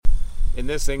In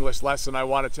this English lesson, I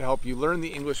wanted to help you learn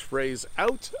the English phrase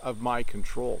out of my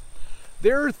control.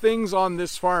 There are things on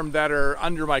this farm that are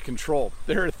under my control.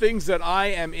 There are things that I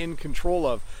am in control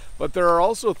of, but there are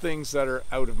also things that are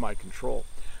out of my control.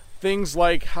 Things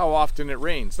like how often it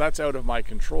rains, that's out of my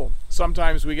control.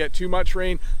 Sometimes we get too much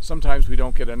rain, sometimes we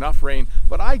don't get enough rain,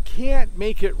 but I can't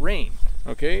make it rain.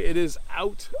 Okay, it is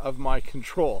out of my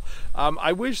control.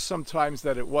 I wish sometimes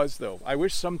that it was, though. I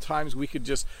wish sometimes we could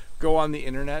just go on the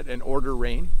internet and order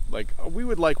rain. Like, we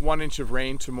would like 1 inch of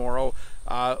rain tomorrow,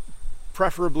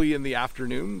 preferably in the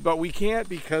afternoon, but we can't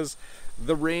because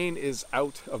the rain is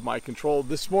out of my control.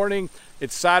 This morning,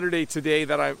 it's Saturday today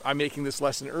that I'm making this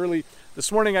lesson early.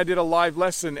 This morning I did a live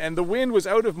lesson and the wind was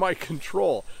out of my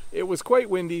control. It was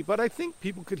quite windy, but I think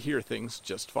people could hear things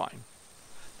just fine.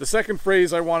 The second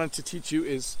phrase I wanted to teach you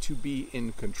is to be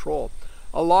in control.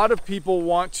 A lot of people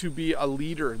want to be a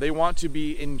leader. They want to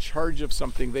be in charge of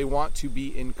something. They want to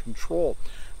be in control.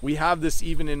 We have this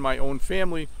even in my own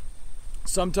family.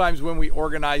 Sometimes when we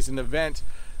organize an event,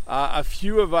 a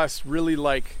few of us really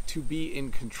like to be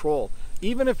in control.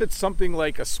 Even if it's something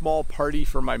like a small party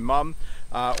for my mom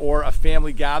or a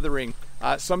family gathering,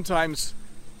 sometimes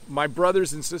my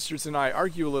brothers and sisters and I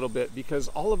argue a little bit because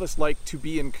all of us like to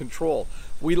be in control.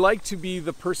 We like to be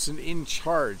the person in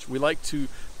charge. We like to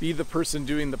be the person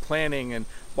doing the planning and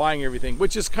buying everything,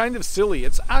 which is kind of silly.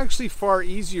 It's actually far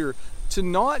easier to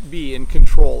not be in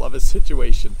control of a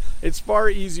situation. It's far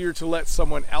easier to let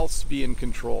someone else be in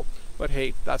control. But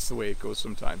hey, that's the way it goes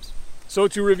sometimes. So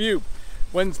to review,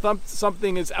 when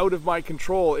something is out of my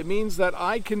control, it means that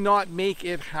I cannot make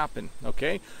it happen,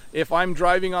 okay? If I'm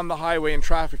driving on the highway and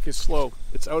traffic is slow,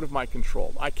 it's out of my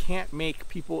control. I can't make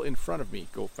people in front of me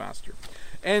go faster.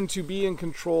 And to be in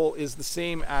control is the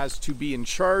same as to be in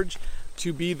charge,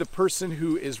 to be the person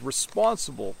who is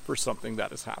responsible for something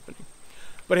that is happening.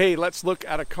 But hey, let's look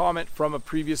at a comment from a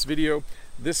previous video.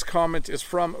 This comment is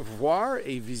from Voir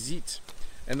et Visite.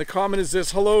 And the comment is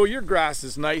this: hello, your grass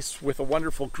is nice with a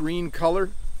wonderful green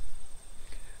color.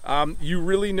 You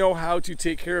really know how to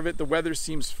take care of it. The weather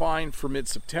seems fine for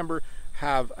mid-September.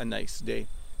 Have a nice day.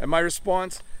 And my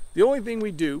response, the only thing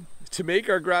we do to make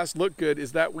our grass look good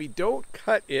is that we don't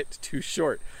cut it too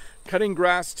short. Cutting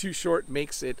grass too short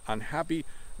makes it unhappy.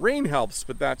 Rain helps,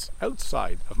 but that's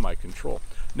outside of my control.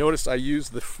 Notice I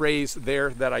used the phrase there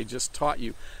that I just taught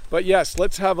you. But yes,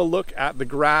 let's have a look at the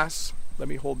grass. Let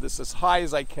me hold this as high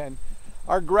as I can.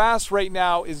 Our grass right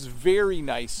now is very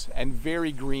nice and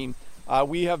very green.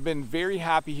 We have been very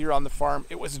happy here on the farm.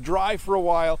 It was dry for a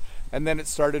while and then it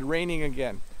started raining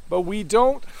again. But we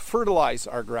don't fertilize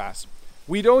our grass.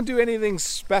 We don't do anything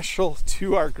special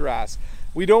to our grass.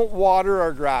 We don't water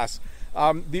our grass.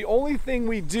 The only thing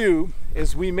we do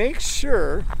is we make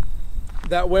sure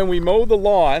that when we mow the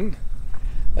lawn,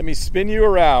 let me spin you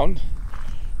around.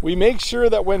 We make sure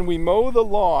that when we mow the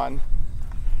lawn,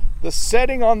 the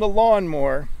setting on the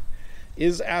lawnmower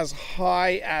is as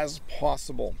high as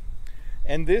possible.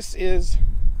 And this is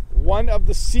one of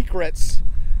the secrets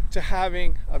to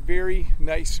having a very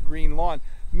nice green lawn.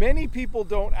 Many people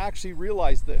don't actually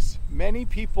realize this. Many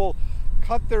people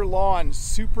cut their lawn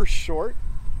super short.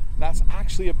 And that's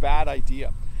actually a bad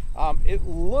idea. It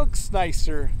looks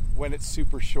nicer when it's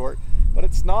super short, but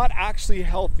it's not actually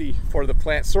healthy for the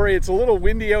plant. Sorry, it's a little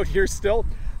windy out here still.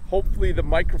 Hopefully the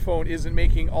microphone isn't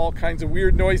making all kinds of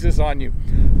weird noises on you.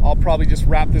 I'll probably just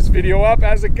wrap this video up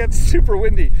as it gets super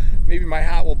windy. Maybe my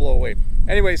hat will blow away.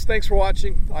 Anyways, thanks for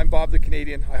watching. I'm Bob the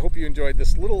Canadian. I hope you enjoyed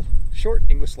this little short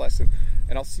English lesson,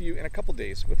 and I'll see you in a couple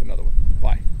days with another one.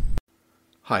 Bye.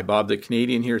 Hi, Bob the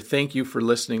Canadian here. Thank you for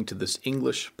listening to this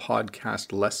English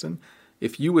podcast lesson.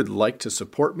 If you would like to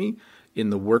support me in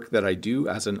the work that I do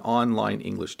as an online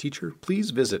English teacher,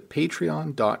 please visit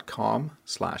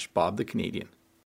patreon.com/BobTheCanadian.